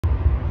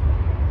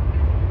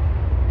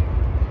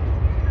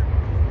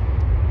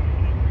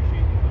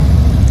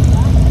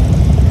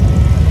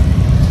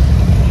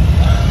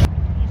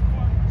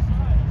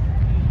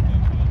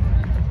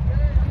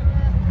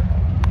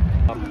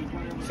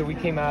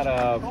came out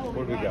of,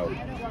 where did we go?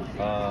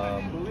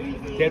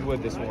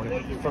 Deadwood this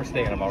morning. First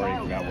day, and I've already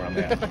forgot where I'm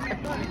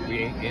at.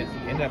 we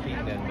ended up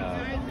eating in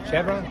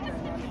Chadron?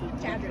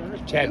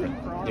 Chadron,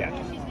 yeah.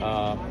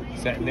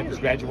 So, and it was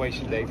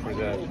graduation day for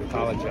the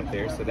college up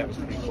there, so that was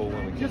pretty cool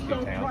when we came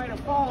through town.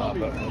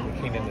 But when we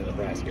came into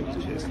Nebraska, it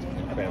was just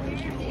incredibly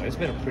beautiful. It's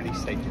been a pretty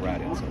state to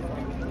ride in so far.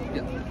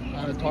 Yeah.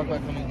 Talk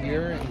about coming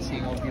here and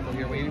seeing all the people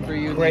here waiting for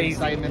you. Crazy.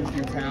 The excitement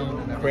through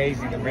town. And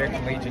crazy. The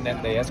American Legion,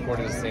 that they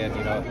escorted us in,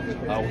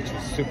 which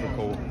was super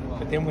cool.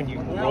 But then when you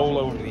roll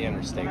over the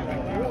interstate right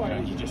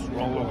there, you just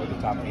roll over the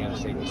top of the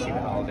interstate, you see the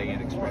Holiday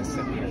Inn Express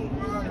sitting here,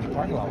 and the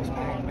parking lot was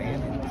packed,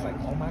 man. And it's like,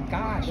 oh my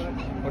gosh,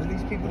 what are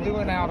these people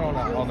doing out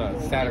on a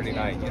Saturday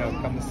night?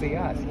 Come to see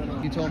us.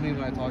 You told me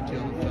when I talked to you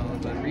on the phone,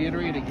 but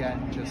reiterate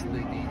again just the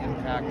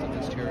impact of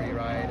this charity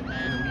ride and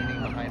the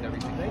meaning behind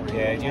everything.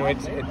 Yeah,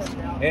 it's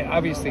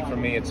obviously for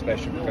me it's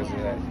special because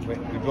we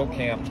built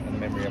camp in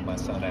memory of my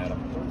son Adam,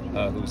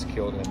 who was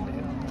killed in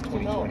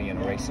 2020 in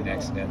a racing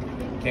accident.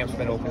 Camp's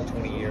been open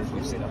 20 years.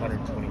 We've seen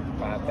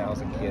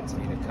 125,000 kids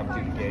come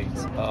through the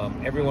gates.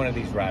 Every one of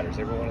these riders,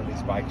 every one of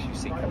these bikes you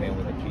see come in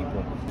with the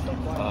people,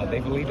 they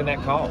believe in that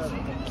cause.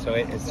 So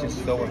it's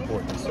just so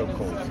important. It's so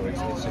cool. So it's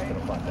just been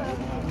a fun day.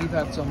 We've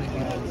had so many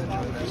people who've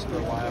been doing this for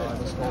a while. I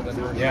was told that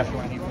they were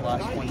joining you for the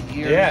last 20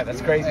 years. Yeah,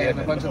 that's crazy. And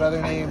a bunch of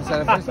other names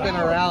that have just been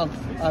around.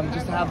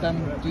 Just to have them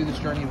do this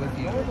journey with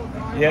you.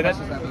 Yeah, what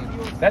does that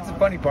mean? That's the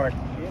funny part.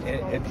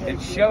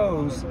 It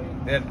shows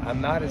that I'm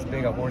not as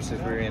big a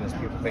horse's rear end as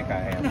people think I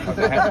am.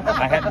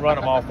 I hadn't run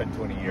them off in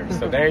 20 years.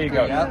 So there you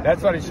go. Yep.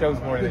 That's what it shows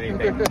more than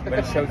anything. But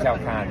it shows how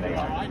kind they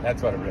are.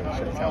 That's what it really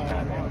shows, how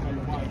kind they are.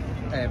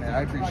 Hey, man,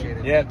 I appreciate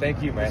it. Yeah,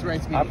 thank you, man. It's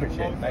great speaking. I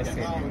appreciate it. Nice seeing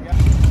you.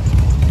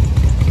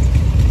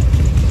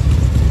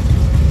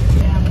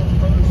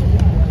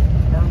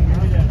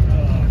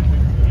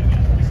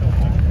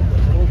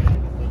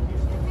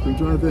 I'm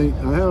trying to think.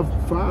 I have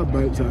 5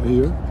 bikes out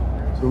here,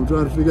 so I'm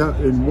trying to figure out.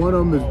 And one of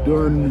them is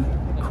done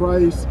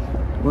Christ.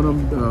 One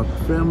of them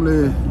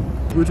family.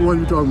 Which one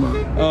are you talking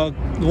about?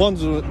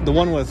 The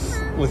one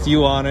with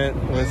you on it,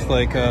 with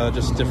like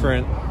just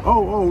different.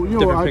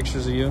 Different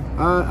pictures of you.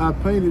 I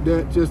painted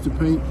that just to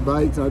paint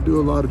bikes. I do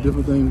a lot of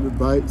different things with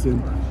bikes,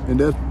 and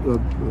that's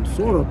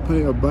sort of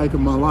paint a bike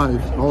of my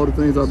life. All the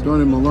things I've done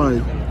in my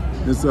life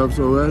and stuff.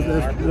 So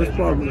that's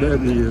probably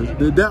what that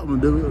is. That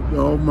one,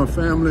 all my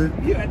family,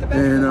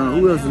 and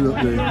who else is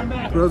up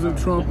there? President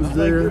Trump is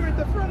there.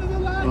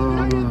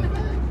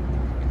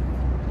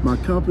 My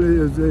company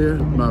is there.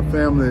 My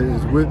family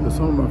is with me.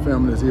 Some of my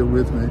family is here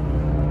with me.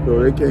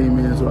 So they came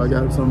in, so I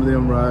got some of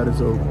them riding.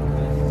 So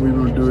we've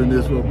been doing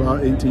this for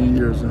about 18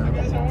 years now.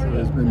 So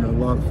it's been a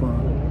lot of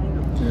fun.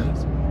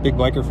 Yes. Big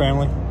biker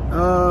family?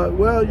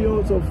 Well,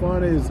 what's so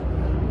funny is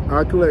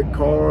I collect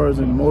cars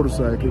and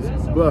motorcycles,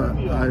 but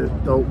I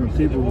thought when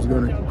people was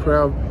going to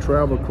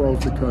travel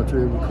across the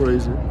country, it was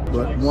crazy.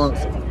 But once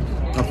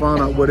I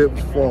found out what it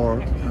was for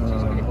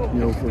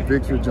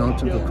Victory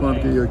Junction, for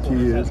Chronicle Your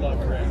Kids,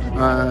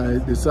 I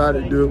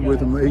decided to do it with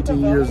them 18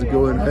 years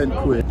ago and hadn't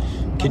quit.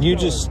 Can you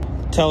just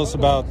tell us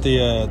about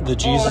the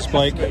Jesus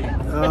bike?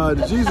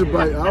 The Jesus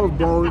bike, I was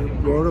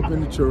brought up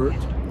in the church.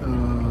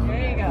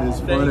 It's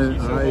funny,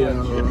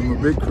 I'm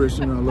a big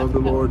Christian. I love the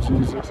Lord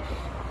Jesus.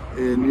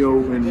 And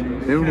when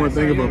everyone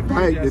think of a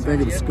bike, they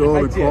think of the skull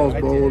and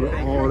crossbow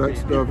and all that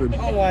stuff. And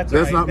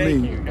that's not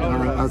me.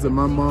 I said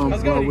my mom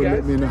probably wouldn't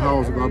let me in the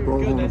house if I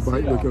brought home a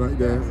bike looking like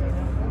that.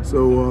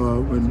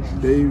 So when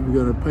they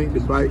were gonna paint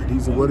the bike, he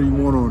said, "What do you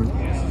want on it?"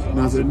 And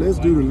I said, "Let's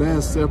do the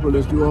Last Supper.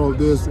 Let's do all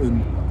this."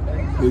 And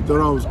they thought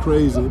I was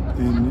crazy.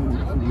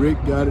 And Rick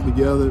got it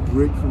together.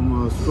 Rick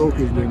from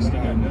Strokers in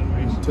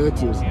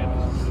Texas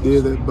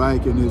did that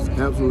bike, and it's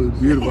absolutely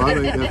beautiful. I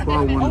think that's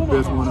probably one of the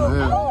best ones I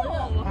have.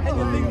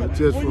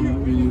 Just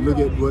from when you look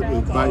at what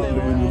the bike,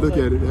 when you look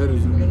at it, that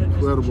is an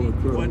incredible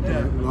bike.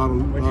 A lot of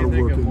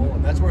work in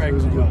it. That's where I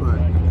grew up.